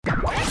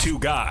Two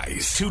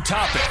guys, two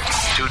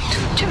topics,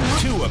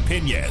 two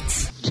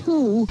opinions.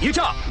 You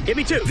talk. Give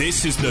me two.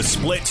 This is the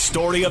split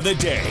story of the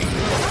day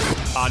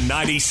on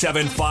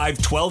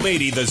 97.5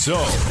 1280 The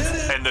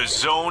Zone and The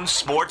Zone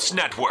Sports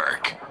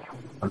Network.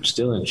 I'm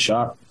still in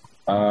shock.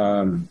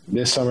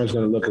 This summer is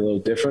going to look a little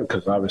different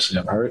because obviously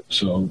I'm hurt.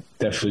 So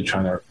definitely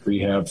trying to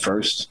rehab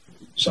first.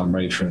 So I'm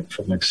ready for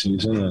next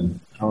season. And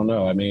I don't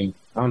know. I don't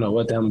know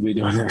what the hell I'm going to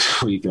be doing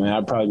next week.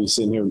 I'd probably be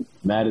sitting here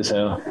mad as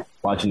hell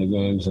watching the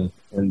games and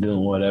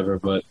doing whatever.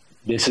 But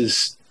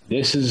this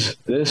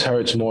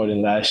hurts more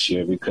than last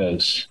year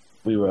because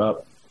we were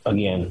up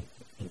again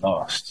and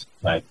lost,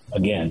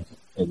 again.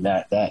 And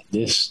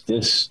this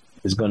is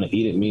going to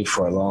eat at me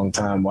for a long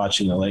time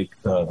watching the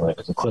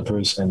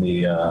Clippers and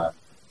the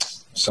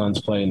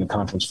Suns play in the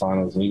conference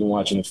finals, and even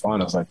watching the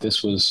finals. Had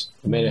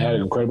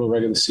an incredible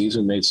regular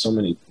season, made so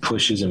many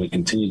pushes, and we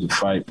continued to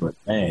fight. But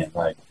man,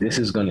 this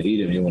is going to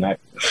eat at me when I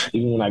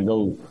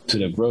go to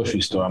the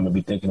grocery store. I'm gonna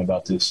be thinking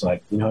about this. You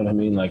know what I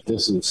mean?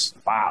 This is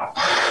wow.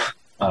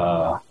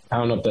 I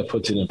don't know if that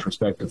puts it in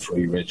perspective for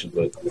you, Richard,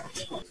 but.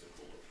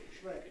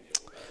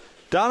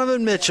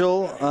 Donovan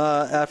Mitchell,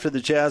 after the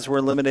Jazz were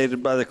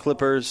eliminated by the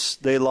Clippers,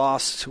 they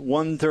lost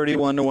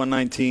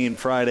 131-119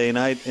 Friday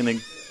night. An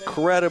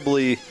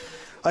incredibly,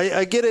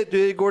 I get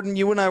it, Gordon.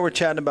 You and I were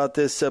chatting about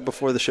this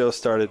before the show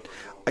started.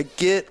 I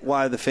get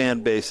why the fan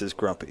base is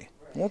grumpy.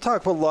 We'll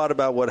talk a lot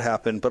about what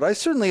happened, but I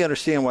certainly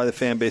understand why the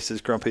fan base is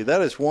grumpy.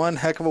 That is one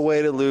heck of a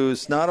way to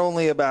lose not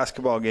only a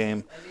basketball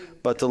game,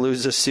 but to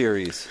lose a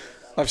series.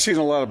 I've seen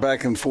a lot of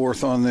back and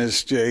forth on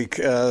this, Jake.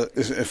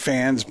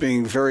 Fans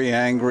being very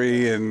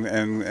angry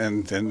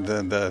and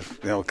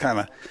kind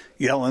of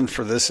yelling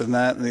for this and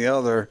that and the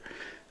other,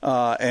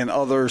 and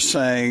others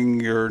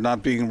saying you're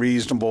not being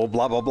reasonable,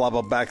 blah, blah, blah,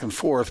 blah, back and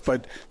forth.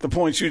 But the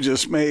point you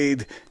just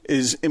made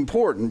is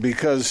important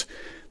because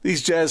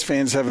these Jazz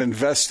fans have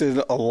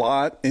invested a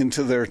lot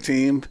into their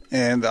team,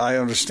 and I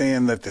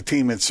understand that the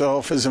team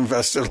itself has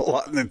invested a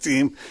lot in the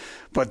team,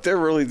 but they're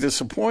really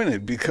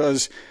disappointed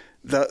because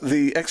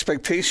the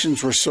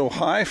expectations were so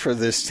high for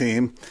this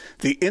team.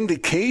 The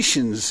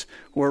indications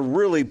were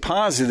really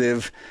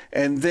positive,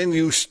 and then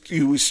you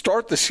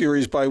start the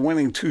series by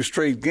winning 2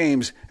 straight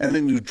games, and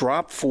then you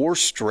drop 4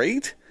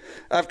 straight?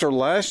 After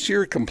last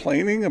year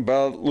complaining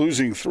about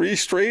losing 3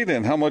 straight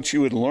and how much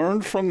you had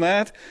learned from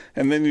that,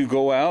 and then you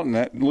go out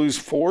and lose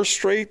 4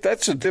 straight?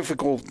 That's a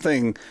difficult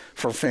thing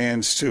for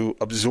fans to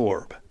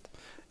absorb.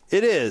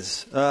 It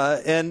is.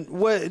 And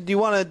what do you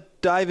want to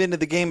dive into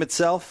the game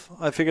itself?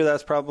 I figure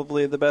that's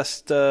probably the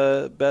best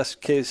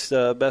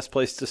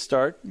place to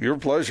start. Your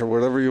pleasure,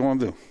 whatever you want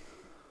to do.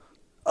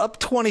 Up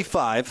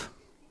 25,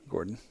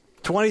 Gordon.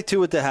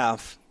 22 at the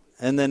half,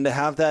 and then to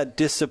have that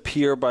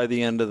disappear by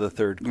the end of the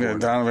third quarter. Yeah,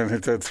 Donovan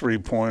hit that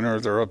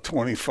 3-pointer. They're up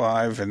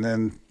 25, and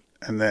then.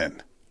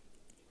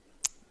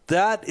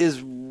 That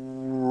is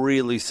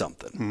really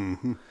something.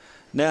 Mm-hmm.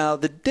 Now,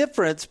 the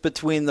difference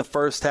between the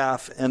first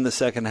half and the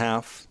second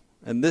half,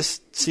 and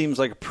this seems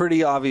like a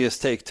pretty obvious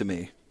take to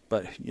me,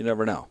 but you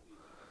never know,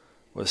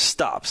 was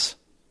stops.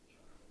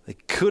 They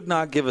could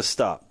not get a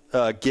stop.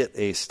 Now,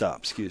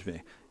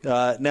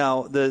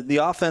 the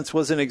offense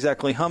wasn't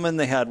exactly humming.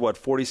 They had,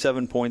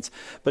 47 points.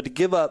 But to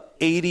give up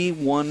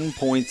 81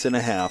 points and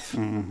a half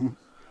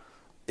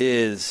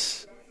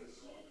is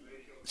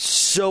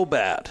so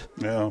bad.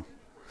 Yeah.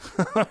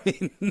 I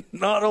mean,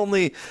 not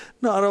only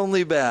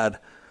bad,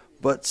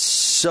 but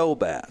so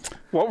bad.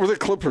 What were the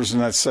Clippers in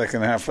that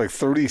second half?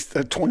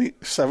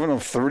 27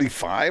 of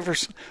 35 or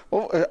something?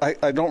 Well,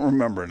 I don't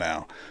remember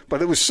now.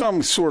 But it was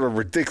some sort of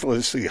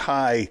ridiculously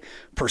high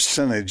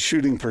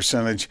shooting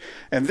percentage.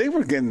 And they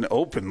were getting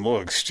open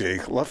looks,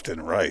 Jake, left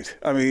and right.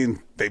 I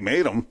mean, they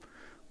made them,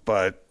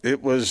 but they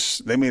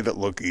made it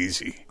look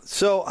easy.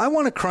 So I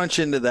want to crunch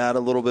into that a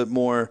little bit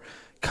more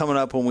coming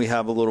up when we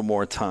have a little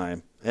more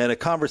time. And a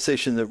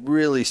conversation that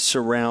really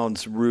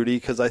surrounds Rudy,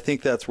 because I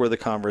think that's where the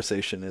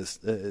conversation is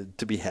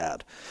to be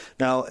had.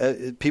 Now,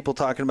 people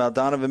talking about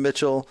Donovan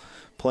Mitchell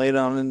playing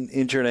on an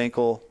injured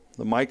ankle,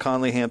 the Mike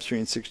Conley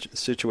hamstring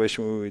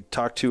situation we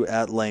talked to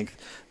at length.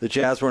 The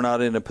Jazz were not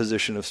in a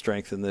position of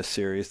strength in this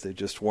series. They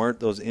just weren't.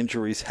 Those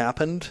injuries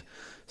happened.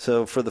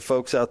 So for the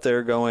folks out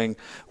there going,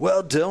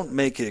 well, don't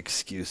make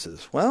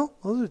excuses. Well,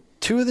 those are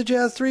 2 of the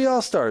Jazz 3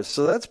 All-Stars,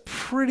 so that's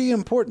pretty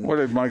important. What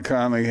did Mike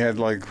Conley had,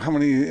 how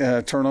many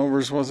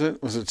turnovers was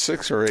it? Was it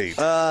 6 or 8?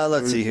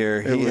 Let's see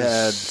here. He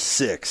had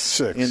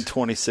 6 in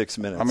 26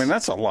 minutes. I mean,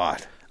 that's a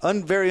lot.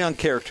 Very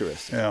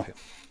uncharacteristic. Yeah.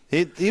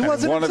 He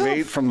wasn't 1 himself. of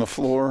 8 from the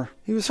floor.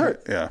 He was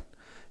hurt. Yeah.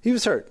 He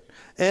was hurt.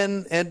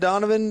 And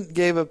Donovan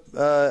gave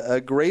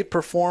a great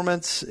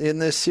performance in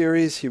this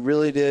series. He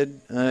really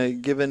did,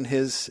 given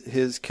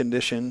his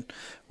condition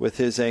with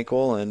his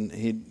ankle, and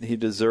he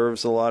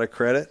deserves a lot of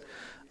credit.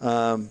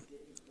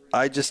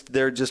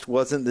 There just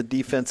wasn't the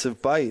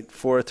defensive bite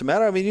for it to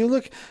matter. I mean, you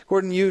look,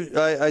 Gordon.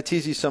 I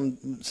tease you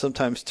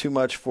sometimes too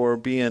much for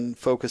being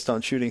focused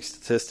on shooting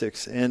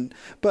statistics,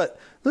 but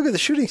look at the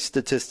shooting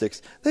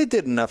statistics. They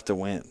did enough to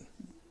win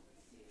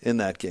in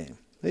that game.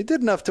 They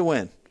did enough to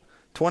win.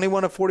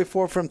 21 of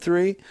 44 from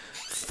three,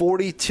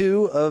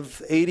 42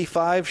 of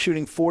 85,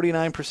 shooting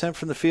 49%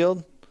 from the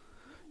field.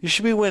 You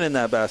should be winning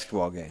that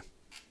basketball game.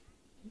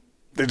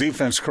 The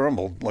defense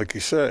crumbled, like you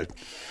said.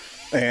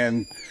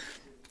 And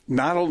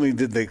not only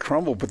did they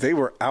crumble, but they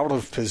were out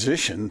of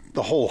position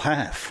the whole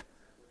half.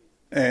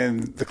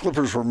 And the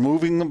Clippers were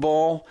moving the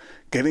ball,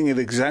 getting it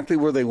exactly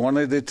where they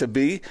wanted it to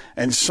be,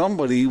 and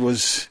somebody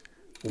was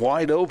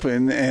wide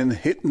open and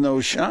hitting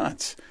those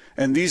shots.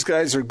 And these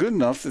guys are good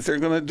enough that they're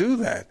going to do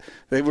that.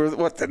 They were,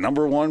 the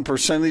number one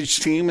percentage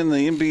team in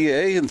the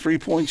NBA in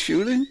three-point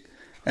shooting?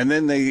 And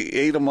then they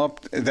ate them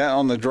up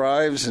on the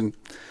drives. And,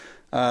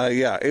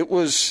 it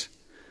was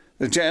 –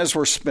 the Jazz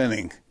were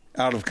spinning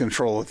out of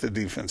control at the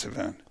defensive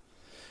end.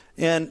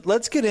 And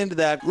let's get into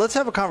that. Let's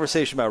have a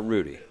conversation about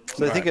Rudy.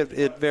 So I think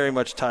it very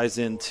much ties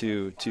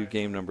into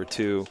game number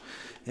 2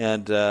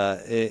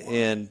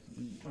 and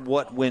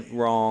what went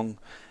wrong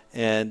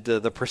and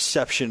the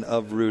perception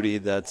of Rudy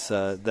that's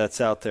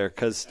out there.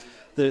 Because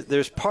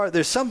there's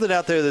something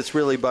out there that's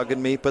really bugging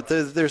me, but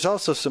there's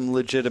also some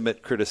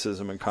legitimate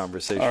criticism and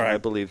conversation I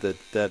believe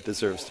that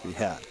deserves to be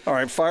had. All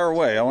right, fire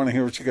away. I want to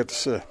hear what you got to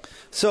say.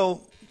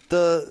 So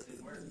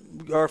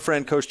our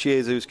friend Coach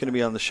Chiesa, who's going to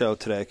be on the show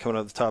today, coming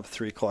up at the top of the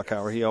 3 o'clock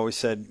hour, he always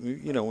said,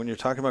 when you're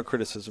talking about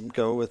criticism,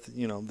 go with,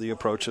 the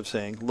approach of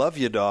saying, love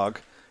you,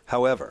 dog,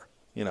 however,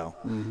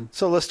 Mm-hmm.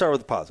 So let's start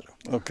with the positive.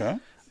 Okay.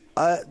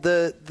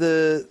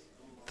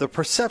 The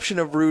perception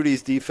of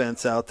Rudy's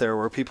defense out there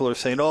where people are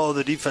saying, oh,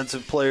 the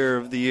defensive player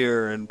of the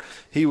year, and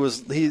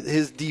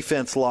his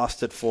defense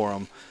lost it for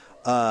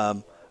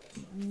him,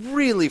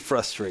 really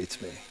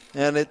frustrates me.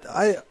 And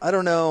I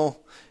don't know.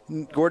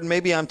 Gordon,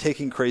 maybe I'm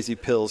taking crazy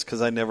pills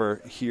because I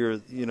never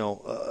hear,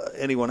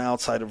 anyone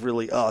outside of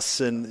really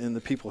us and the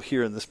people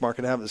here in this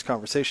market have this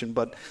conversation.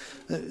 But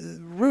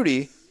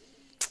Rudy,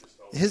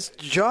 his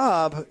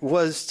job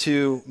was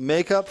to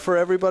make up for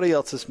everybody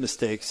else's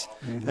mistakes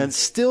and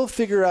still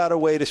figure out a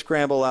way to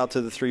scramble out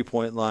to the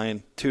three-point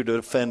line to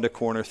defend a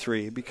corner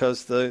three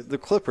because the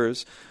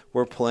Clippers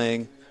were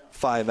playing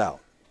 5 out.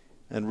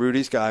 And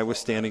Rudy's guy was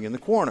standing in the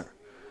corner.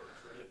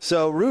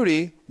 So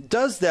Rudy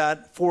does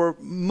that for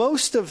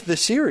most of the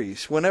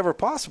series whenever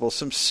possible.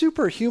 Some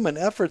superhuman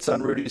efforts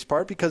on Rudy's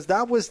part because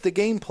that was the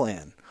game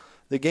plan.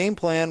 The game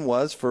plan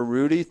was for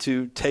Rudy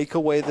to take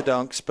away the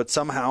dunks but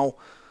somehow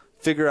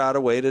figure out a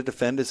way to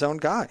defend his own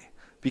guy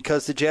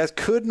because the Jazz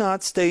could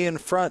not stay in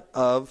front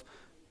of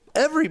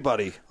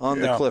everybody on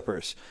the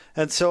Clippers.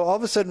 And so all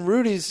of a sudden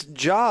Rudy's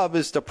job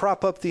is to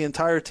prop up the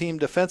entire team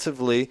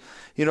defensively.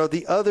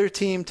 The other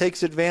team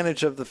takes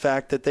advantage of the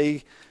fact that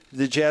the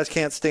Jazz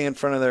can't stay in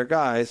front of their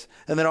guys,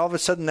 and then all of a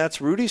sudden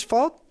that's Rudy's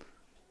fault?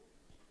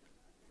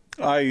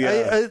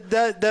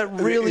 That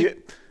really...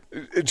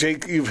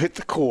 Jake, you've hit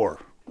the core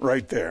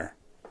right there.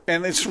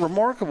 And it's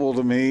remarkable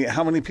to me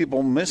how many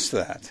people miss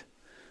that.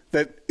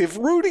 That if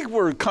Rudy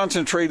were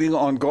concentrating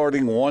on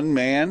guarding one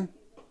man,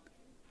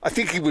 I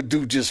think he would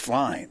do just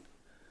fine.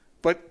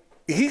 But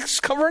he's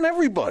covering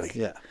everybody.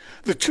 Yeah.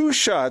 The 2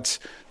 shots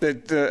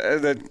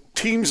that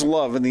teams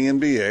love in the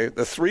NBA,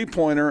 the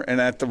three-pointer and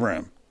at the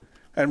rim.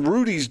 And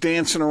Rudy's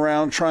dancing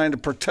around trying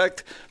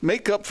to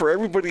make up for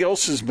everybody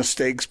else's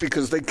mistakes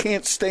because they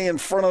can't stay in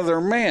front of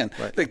their man.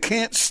 Right. They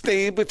can't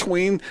stay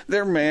between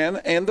their man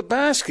and the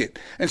basket.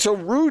 And so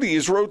Rudy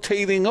is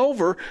rotating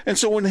over. And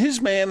so when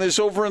his man is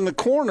over in the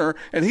corner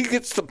and he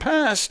gets the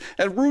pass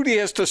and Rudy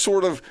has to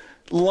sort of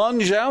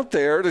lunge out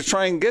there to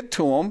try and get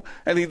to him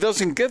and he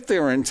doesn't get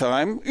there in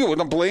time, you want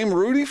to blame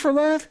Rudy for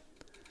that?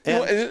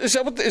 Is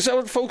that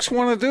what folks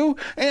want to do?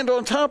 And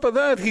on top of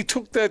that, he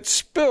took that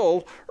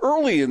spill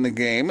early in the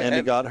game. And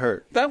he got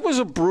hurt. That was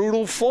a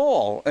brutal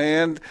fall.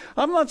 And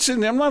I'm not in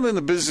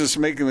the business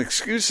of making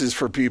excuses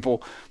for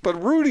people, but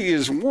Rudy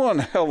is one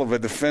hell of a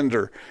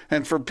defender.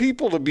 And for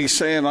people to be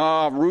saying,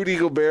 Rudy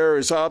Gobert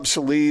is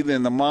obsolete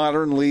in the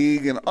modern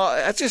league, and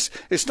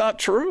it's not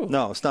true.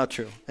 No, it's not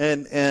true.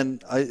 And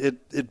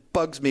it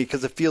bugs me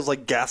because it feels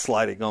like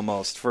gaslighting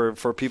almost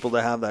for people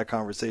to have that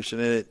conversation.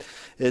 And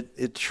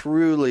it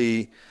truly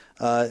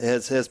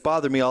has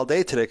bothered me all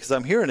day today because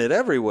I'm hearing it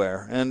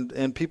everywhere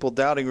and people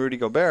doubting Rudy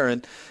Gobert.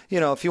 And,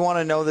 if you want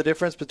to know the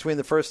difference between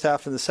the first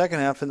half and the second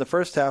half, in the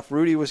first half,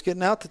 Rudy was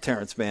getting out to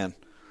Terrence Mann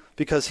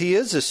because he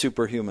is a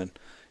superhuman.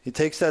 He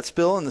takes that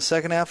spill. In the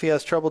second half, he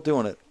has trouble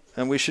doing it.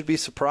 And we should be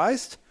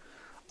surprised.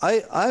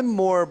 I'm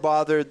more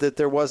bothered that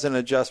there was an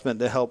adjustment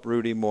to help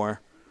Rudy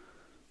more.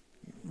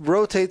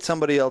 Rotate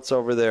somebody else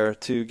over there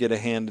to get a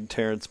hand in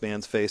Terrence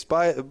Mann's face.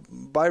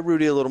 Buy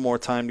Rudy a little more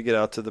time to get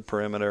out to the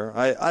perimeter.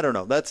 I don't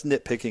know. That's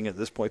nitpicking at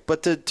this point.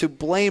 But to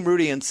blame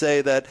Rudy and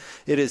say that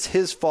it is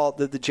his fault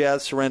that the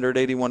Jazz surrendered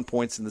 81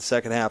 points in the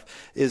second half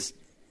is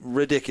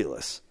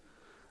ridiculous.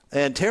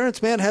 And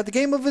Terrence Mann had the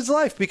game of his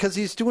life because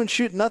he's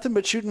nothing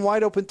but shooting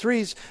wide open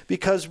threes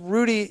because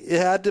Rudy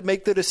had to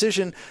make the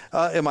decision,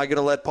 am I going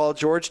to let Paul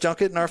George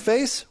dunk it in our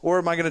face or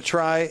am I going to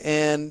try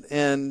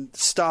and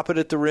stop it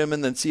at the rim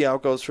and then see how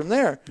it goes from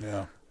there?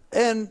 Yeah.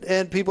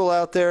 And people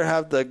out there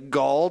have the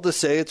gall to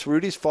say it's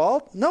Rudy's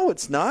fault. No,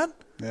 it's not.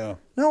 Yeah.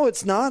 No,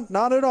 it's not.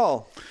 Not at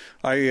all.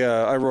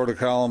 I wrote a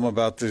column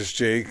about this,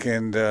 Jake,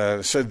 and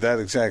said that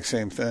exact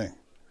same thing.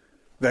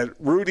 That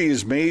Rudy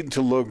is made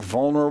to look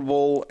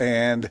vulnerable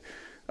and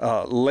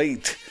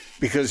late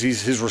because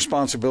his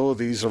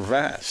responsibilities are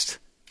vast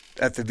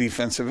at the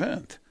defensive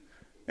end.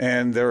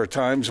 And there are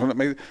times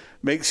when it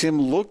makes him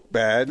look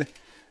bad.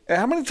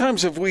 How many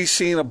times have we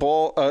seen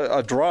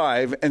a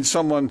drive, and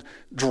someone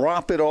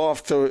drop it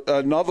off to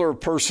another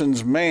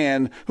person's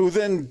man who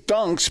then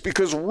dunks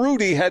because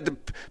Rudy had to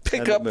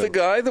pick up the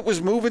guy that was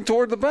moving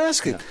toward the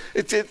basket?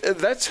 Yeah.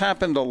 That's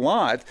happened a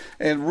lot,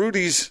 and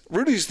Rudy's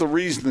the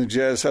reason the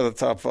Jazz had a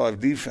top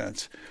 5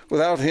 defense.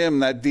 Without him,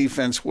 that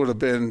defense would have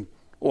been,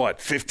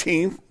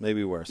 15th?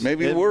 Maybe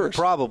worse.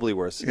 Probably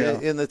worse. Yeah.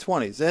 In the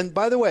 20s. And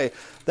by the way,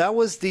 that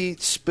was the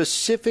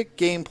specific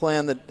game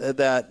plan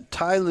that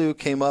Ty Lue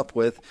came up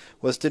with,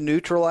 was to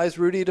neutralize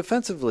Rudy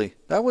defensively.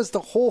 That was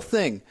the whole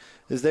thing,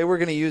 is they were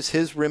going to use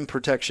his rim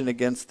protection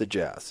against the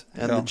Jazz.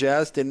 And the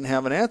Jazz didn't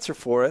have an answer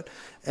for it.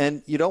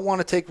 And you don't want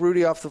to take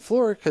Rudy off the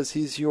floor because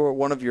he's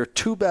one of your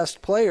 2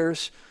 best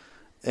players.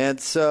 And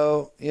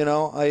so,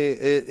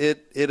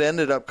 it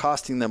ended up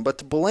costing them. But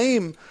to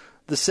blame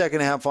the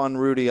second half on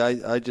Rudy,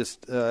 I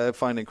just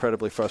find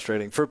incredibly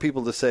frustrating. For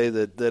people to say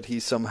that he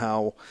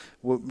somehow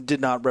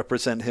did not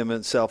represent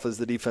himself as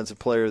the defensive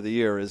player of the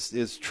year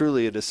is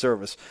truly a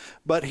disservice.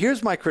 But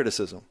here's my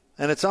criticism,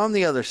 and it's on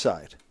the other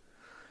side.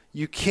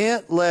 You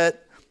can't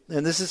let,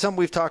 and this is something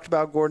we've talked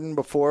about, Gordon,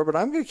 before, but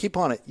I'm going to keep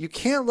on it. You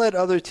can't let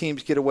other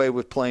teams get away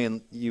with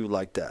playing you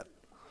like that.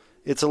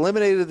 It's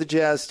eliminated the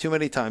Jazz too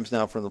many times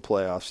now from the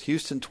playoffs.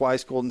 Houston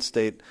twice, Golden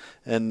State,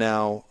 and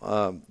now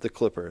the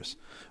Clippers,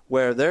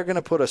 where they're going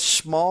to put a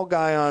small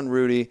guy on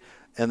Rudy,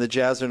 and the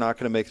Jazz are not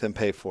going to make them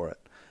pay for it.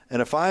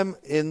 And if I'm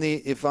in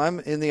the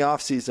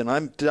offseason,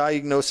 I'm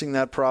diagnosing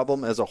that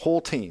problem as a whole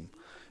team,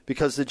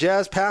 because the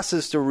Jazz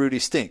passes to Rudy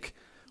stink,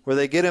 where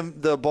they get him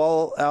the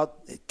ball out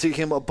to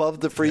him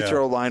above the free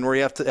throw line, where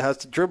he has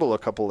to dribble a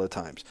couple of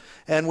times.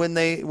 And when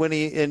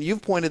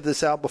you've pointed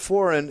this out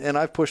before, and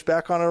I've pushed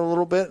back on it a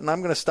little bit, and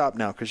I'm going to stop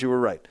now because you were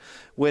right.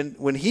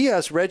 When he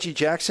has Reggie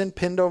Jackson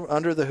pinned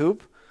under the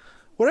hoop,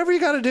 whatever you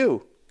got to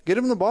do, get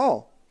him the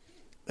ball.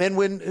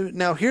 And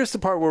now here's the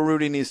part where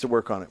Rudy needs to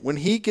work on it. When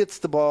he gets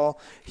the ball,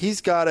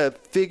 he's got to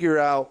figure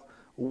out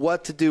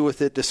what to do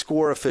with it to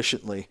score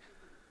efficiently,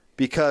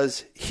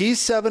 because he's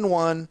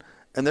 7'1",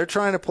 and they're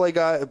trying to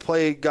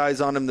play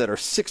guys on him that are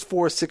 6'4",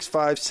 6'5",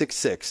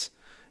 6'6".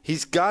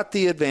 He's got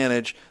the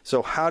advantage,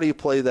 so how do you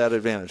play that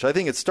advantage? I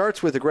think it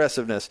starts with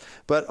aggressiveness,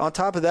 but on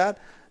top of that,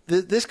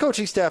 this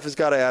coaching staff has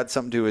got to add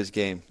something to his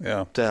game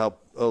to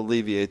help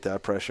alleviate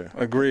that pressure.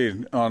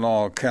 Agreed on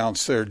all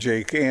counts there,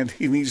 Jake. And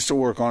he needs to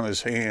work on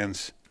his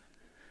hands.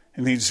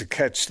 He needs to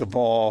catch the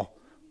ball.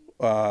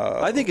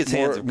 I think his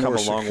hands have come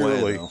a long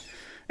way, though.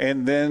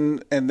 And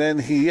then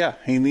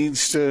he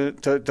needs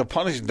to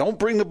punish. Don't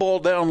bring the ball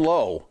down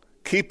low.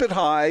 Keep it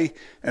high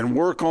and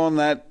work on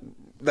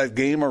that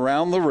game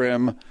around the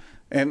rim.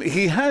 And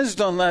he has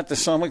done that to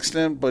some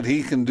extent, but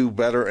he can do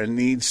better and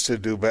needs to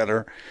do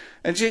better.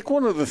 And, Jake,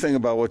 one other thing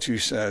about what you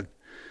said.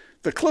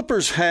 The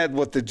Clippers had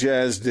what the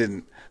Jazz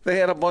didn't. They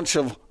had a bunch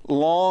of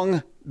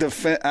long,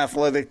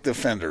 athletic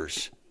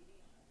defenders.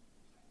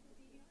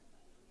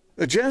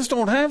 The Jazz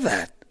don't have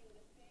that.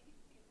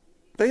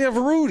 They have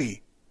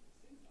Rudy.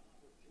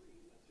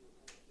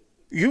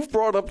 You've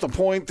brought up the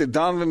point that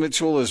Donovan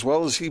Mitchell, as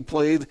well as he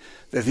played,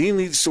 that he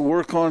needs to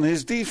work on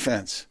his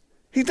defense.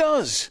 He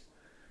does.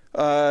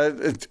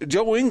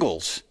 Joe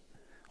Ingles.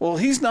 Well,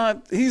 he's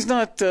not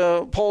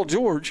Paul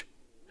George.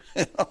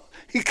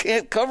 He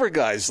can't cover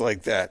guys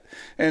like that.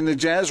 And the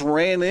Jazz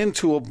ran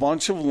into a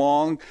bunch of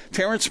long.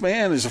 Terrence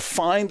Mann is a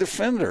fine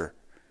defender,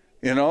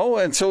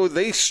 and so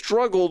they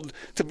struggled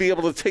to be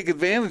able to take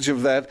advantage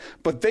of that,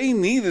 but they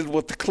needed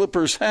what the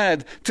Clippers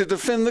had to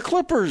defend the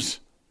Clippers.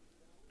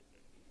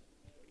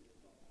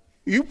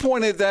 You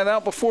pointed that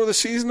out before the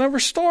season ever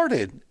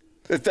started,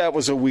 that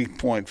was a weak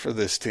point for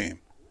this team.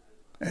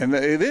 And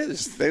it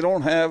is.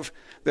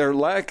 They're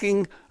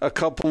lacking a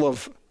couple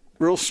of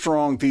real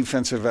strong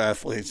defensive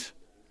athletes.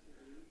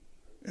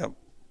 Yep.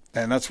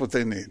 And that's what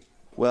they need.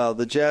 Well,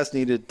 the Jazz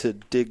needed to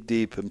dig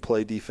deep and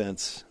play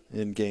defense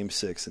in Game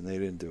 6, and they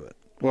didn't do it.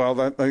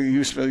 Well,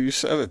 you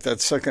said it.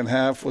 That second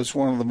half was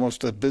one of the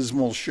most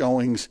abysmal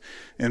showings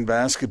in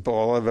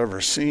basketball I've ever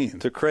seen.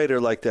 To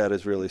crater like that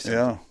is really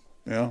sad.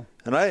 Yeah.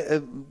 And I,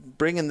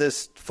 bringing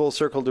this full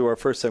circle to our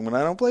first segment,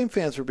 I don't blame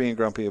fans for being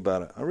grumpy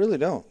about it. I really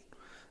don't.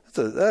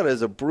 That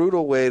is a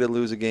brutal way to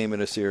lose a game in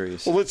a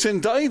series. Well, it's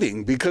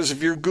indicting, because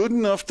if you're good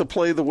enough to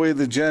play the way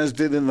the Jazz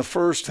did in the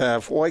first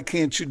half, why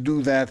can't you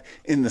do that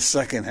in the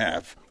second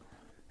half?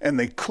 And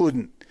they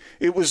couldn't.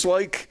 It was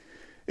like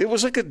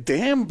a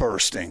dam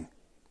bursting,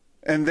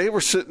 and they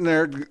were sitting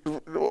there.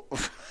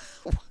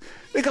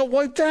 They got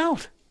wiped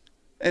out,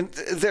 and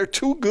they're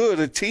too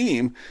good a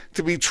team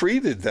to be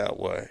treated that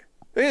way.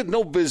 They had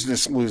no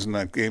business losing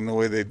that game the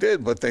way they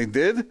did, but they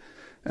did.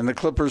 And the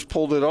Clippers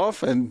pulled it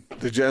off, and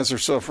the Jazz are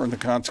suffering the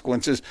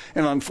consequences.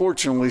 And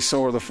unfortunately,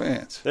 so are the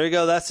fans. There you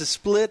go. That's the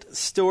split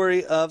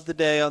story of the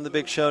day on the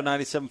Big Show,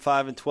 97.5 and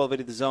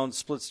 1280 The Zone.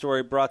 Split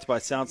story brought to you by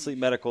Sound Sleep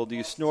Medical. Do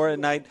you snore at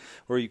night,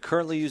 or are you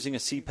currently using a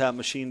CPAP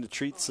machine to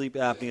treat sleep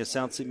apnea?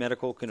 Sound Sleep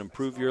Medical can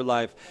improve your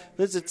life.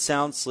 Visit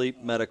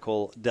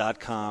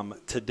soundsleepmedical.com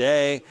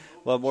today.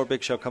 We'll have more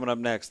Big Show coming up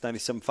next,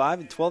 97.5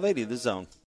 and 1280 The Zone.